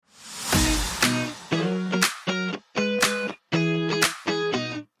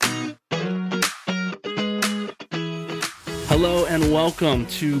Hello and welcome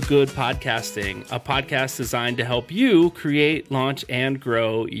to Good Podcasting, a podcast designed to help you create, launch, and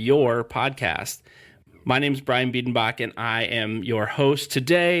grow your podcast. My name is Brian Biedenbach, and I am your host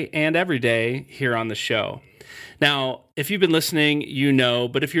today and every day here on the show. Now, if you've been listening, you know,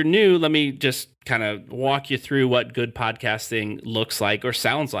 but if you're new, let me just kind of walk you through what good podcasting looks like or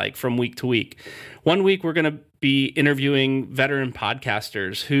sounds like from week to week. One week, we're going to be interviewing veteran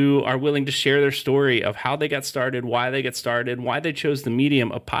podcasters who are willing to share their story of how they got started, why they chose the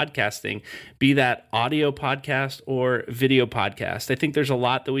medium of podcasting, be that audio podcast or video podcast. I think there's a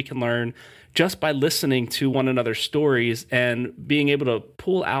lot that we can learn just by listening to one another's stories and being able to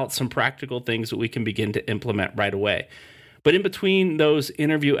pull out some practical things that we can begin to implement right away. But in between those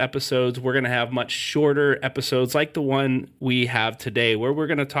interview episodes, we're going to have much shorter episodes like the one we have today, where we're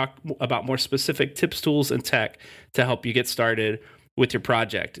going to talk about more specific tips, tools, and tech to help you get started with your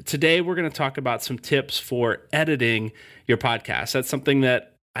project. Today, we're going to talk about some tips for editing your podcast. That's something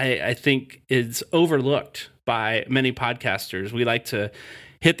that I think is overlooked by many podcasters. We like to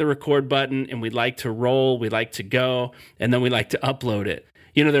hit the record button and we like to roll, we like to go, and then we like to upload it.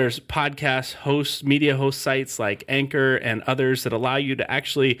 You know, there's podcast hosts, media host sites like Anchor and others that allow you to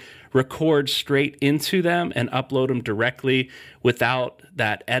actually record straight into them and upload them directly without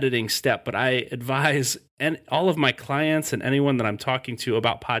that editing step. But I advise all of my clients and anyone that I'm talking to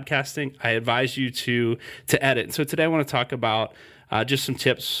about podcasting, I advise you to edit. And so today I want to talk about just some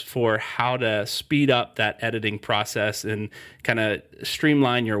tips for how to speed up that editing process and kind of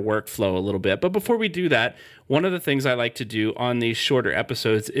streamline your workflow a little bit. But before we do that, one of the things I like to do on these shorter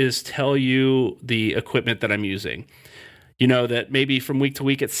episodes is tell you the equipment that I'm using. You know that maybe from week to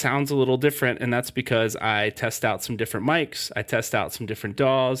week it sounds a little different, and that's because I test out some different mics, I test out some different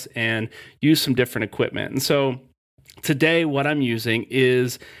DAWs, and use some different equipment. And so today, what I'm using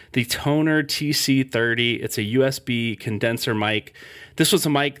is the Tonor TC30. It's a USB condenser mic. This was a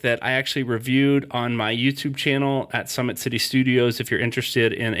mic that I actually reviewed on my YouTube channel at Summit City Studios. If you're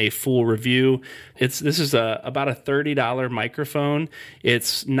interested in a full review, this is about a $30 microphone.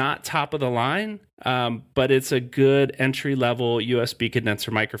 It's not top of the line, but it's a good entry-level USB condenser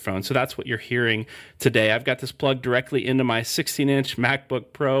microphone. So that's what you're hearing today. I've got this plugged directly into my 16-inch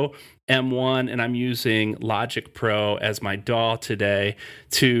MacBook Pro M1, and I'm using Logic Pro as my DAW today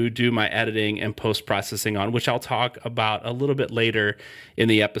to do my editing and post-processing on, which I'll talk about a little bit later in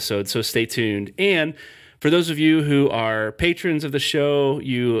the episode, so stay tuned. And for those of you who are patrons of the show,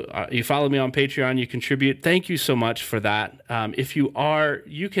 you follow me on Patreon, you contribute, thank you so much for that. If you are,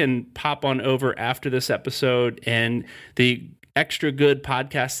 you can pop on over after this episode, and the extra good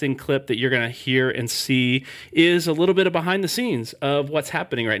podcasting clip that you're going to hear and see is a little bit of behind the scenes of what's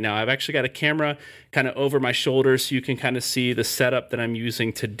happening right now. I've actually got a camera kind of over my shoulder so you can kind of see the setup that I'm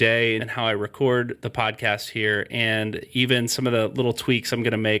using today and how I record the podcast here, and even some of the little tweaks I'm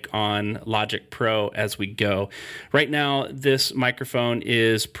going to make on Logic Pro as we go. Right now, this microphone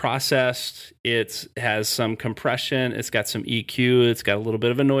is processed. It has some compression. It's got some EQ. It's got a little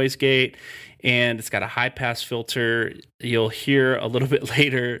bit of a noise gate, and it's got a high pass filter. You'll hear a little bit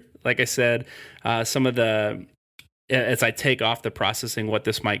later, like I said, some of the, as I take off the processing, what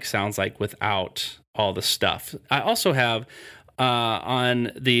this mic sounds like without all the stuff. I also have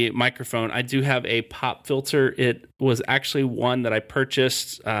on the microphone, I do have a pop filter. It was actually one that I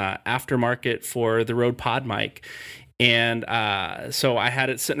purchased aftermarket for the Rode Pod mic. And so I had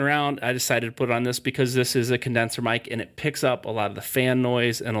it sitting around. I decided to put it on this because this is a condenser mic, and it picks up a lot of the fan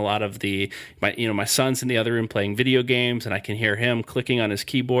noise and a lot of my son's in the other room playing video games, and I can hear him clicking on his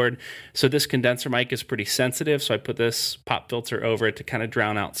keyboard. So this condenser mic is pretty sensitive. So I put this pop filter over it to kind of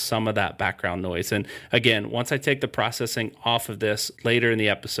drown out some of that background noise. And again, once I take the processing off of this later in the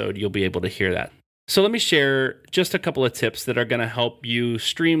episode, you'll be able to hear that. So let me share just a couple of tips that are going to help you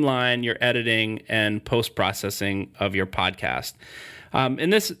streamline your editing and post-processing of your podcast.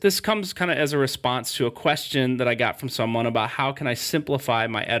 And this comes kind of as a response to a question that I got from someone about how can I simplify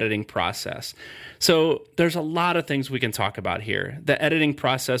my editing process. So there's a lot of things we can talk about here. The editing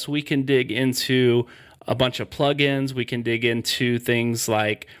process, we can dig into a bunch of plugins. We can dig into things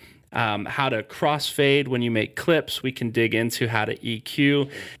like how to crossfade when you make clips. We can dig into how to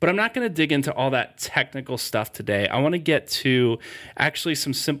EQ, but I'm not going to dig into all that technical stuff today. I want to get to actually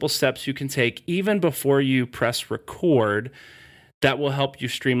some simple steps you can take even before you press record that will help you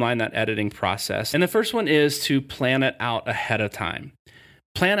streamline that editing process. And the first one is to plan it out ahead of time.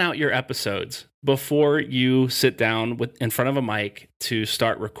 Plan out your episodes before you sit down in front of a mic to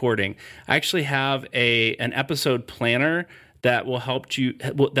start recording. I actually have an episode planner that will help you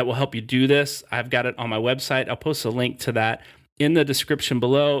do this. I've got it on my website. I'll post a link to that in the description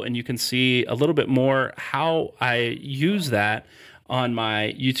below, and you can see a little bit more how I use that on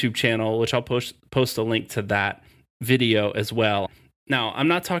my YouTube channel, which I'll post a link to that video as well. Now, I'm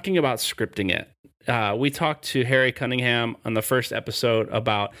not talking about scripting it. We talked to Harry Cunningham on the first episode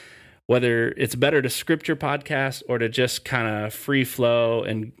about whether it's better to script your podcast or to just kind of free flow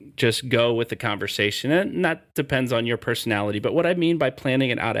and just go with the conversation. And that depends on your personality. But what I mean by planning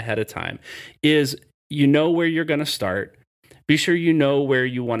it out ahead of time is you know where you're going to start. Be sure you know where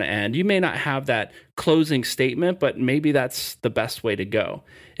you want to end. You may not have that closing statement, but maybe that's the best way to go,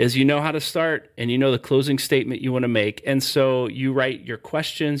 is you know how to start and you know the closing statement you want to make. And so you write your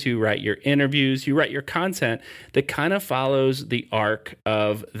questions, you write your interviews, you write your content that kind of follows the arc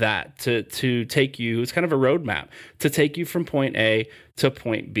of that to take you, it's kind of a roadmap to take you from point A to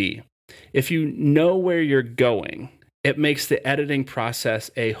point B. If you know where you're going, it makes the editing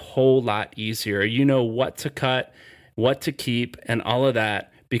process a whole lot easier. You know what to cut, what to keep, and all of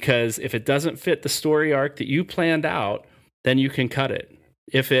that, because if it doesn't fit the story arc that you planned out, then you can cut it.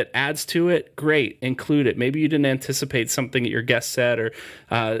 If it adds to it, great, include it. Maybe you didn't anticipate something that your guest said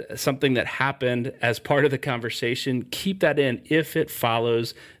or something that happened as part of the conversation. Keep that in if it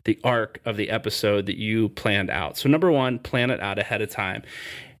follows the arc of the episode that you planned out. So number one, plan it out ahead of time.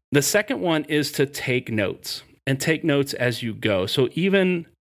 The second one is to take notes, and take notes as you go. So even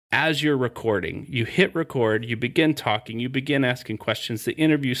as you're recording, you hit record, you begin talking, you begin asking questions, the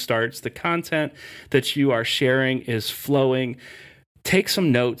interview starts, the content that you are sharing is flowing. Take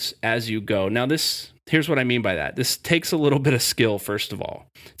some notes as you go. Now, here's what I mean by that. This takes a little bit of skill, first of all,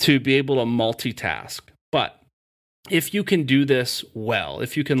 to be able to multitask. But if you can do this well,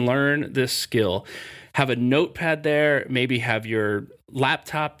 if you can learn this skill, have a notepad there, maybe have your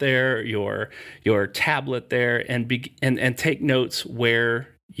laptop there, your tablet there, and take notes where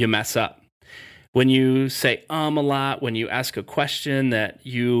you mess up. When you say a lot, when you ask a question that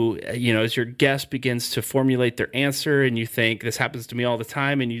you as your guest begins to formulate their answer and you think, this happens to me all the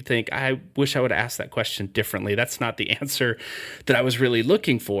time, and you think, I wish I would have asked that question differently. That's not the answer that I was really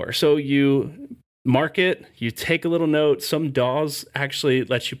looking for. So you mark it, you take a little note. Some DAWs actually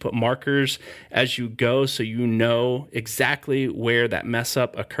let you put markers as you go so you know exactly where that mess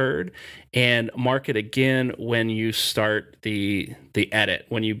up occurred, and mark it again when you start the edit,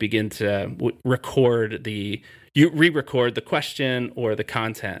 when you begin to record you re-record the question or the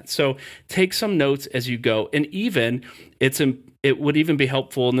content. So take some notes as you go. And even it would even be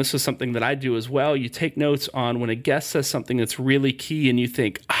helpful, and this is something that I do as well, you take notes on when a guest says something that's really key and you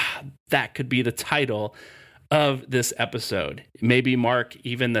think, that could be the title of this episode. Maybe mark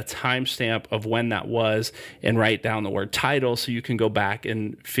even the timestamp of when that was and write down the word title so you can go back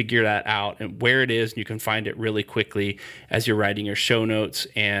and figure that out and where it is, and you can find it really quickly as you're writing your show notes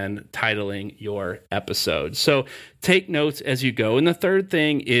and titling your episode. So take notes as you go. And the third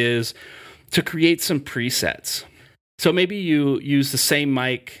thing is to create some presets. So maybe you use the same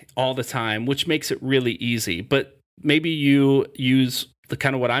mic all the time, which makes it really easy, but maybe you use the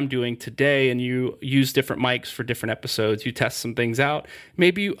kind of what I'm doing today and you use different mics for different episodes. You test some things out.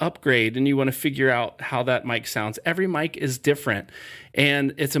 Maybe you upgrade and you want to figure out how that mic sounds. Every mic is different,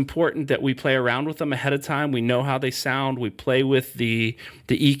 and it's important that we play around with them ahead of time. We know how they sound. We play with the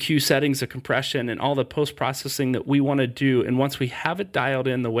EQ settings, the compression, and all the post-processing that we want to do. And once we have it dialed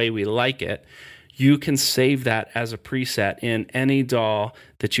in the way we like it, you can save that as a preset in any DAW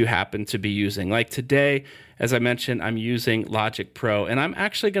that you happen to be using. Like today, as I mentioned, I'm using Logic Pro, and I'm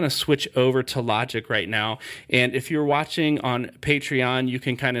actually going to switch over to Logic right now. And if you're watching on Patreon, you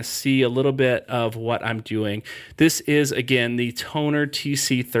can kind of see a little bit of what I'm doing. This is, again, the Tonor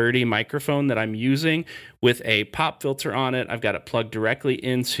TC30 microphone that I'm using with a pop filter on it. I've got it plugged directly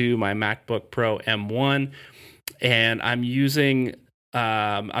into my MacBook Pro M1, and I'm using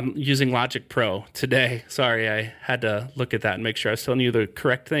Logic Pro today. Sorry, I had to look at that and make sure I was telling you the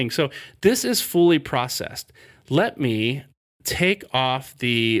correct thing. So this is fully processed. Let me take off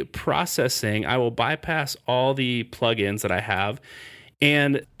the processing. I will bypass all the plugins that I have.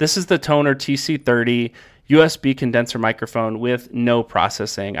 And this is the Tonor TC30 USB condenser microphone with no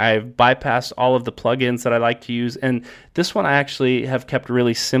processing. I've bypassed all of the plugins that I like to use, and this one I actually have kept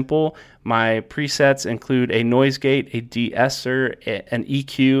really simple. My presets include a noise gate, a de-esser, an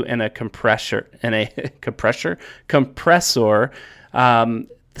EQ, and a compressor.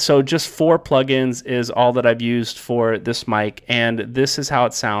 So just 4 plugins is all that I've used for this mic, and this is how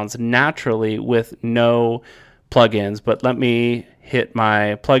it sounds naturally with no plugins. But let me hit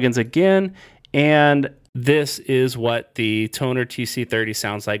my plugins again, and this is what the Tonor TC30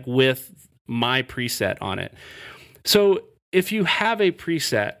 sounds like with my preset on it. So if you have a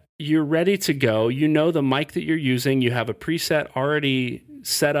preset, you're ready to go. You know the mic that you're using. You have a preset already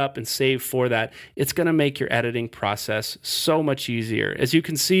set up and saved for that. It's going to make your editing process so much easier. As you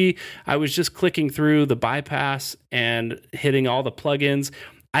can see, I was just clicking through the bypass and hitting all the plugins.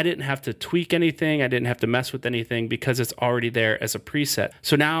 I didn't have to tweak anything. I didn't have to mess with anything because it's already there as a preset.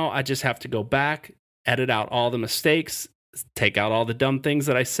 So now I just have to go back, edit out all the mistakes, take out all the dumb things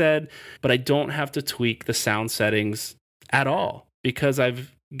that I said, but I don't have to tweak the sound settings at all because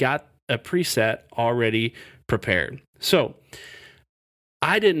I've got a preset already prepared. So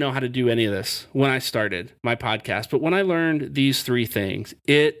I didn't know how to do any of this when I started my podcast, but when I learned these three things,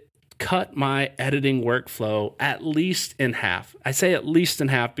 it cut my editing workflow at least in half. I say at least in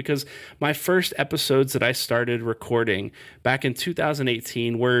half because my first episodes that I started recording back in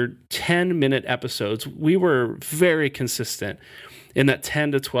 2018 were 10-minute episodes. We were very consistent in that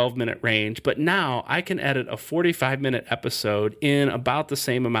 10 to 12 minute range, but now I can edit a 45-minute episode in about the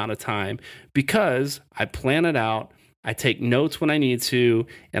same amount of time because I plan it out. I take notes when I need to,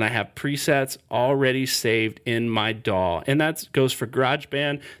 and I have presets already saved in my DAW. And that goes for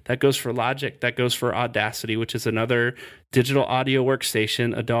GarageBand, that goes for Logic, that goes for Audacity, which is another digital audio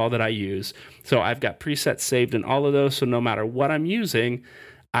workstation, a DAW that I use. So I've got presets saved in all of those, so no matter what I'm using,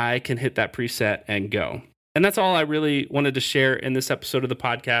 I can hit that preset and go. And that's all I really wanted to share in this episode of the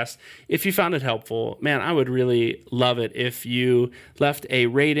podcast. If you found it helpful, man, I would really love it if you left a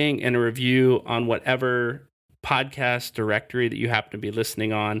rating and a review on whatever podcast directory that you happen to be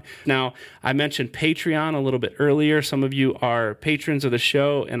listening on. Now, I mentioned Patreon a little bit earlier. Some of you are patrons of the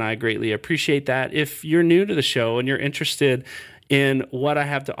show, and I greatly appreciate that. If you're new to the show and you're interested in what I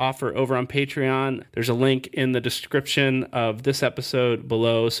have to offer over on Patreon, there's a link in the description of this episode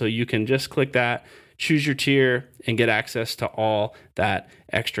below, so you can just click that, choose your tier, and get access to all that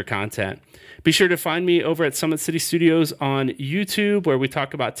extra content. Be sure to find me over at Summit City Studios on YouTube, where we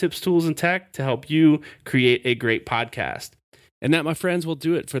talk about tips, tools, and tech to help you create a great podcast. And that, my friends, will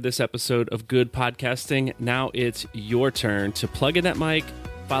do it for this episode of Good Podcasting. Now it's your turn to plug in that mic,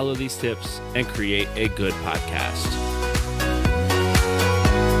 follow these tips, and create a good podcast.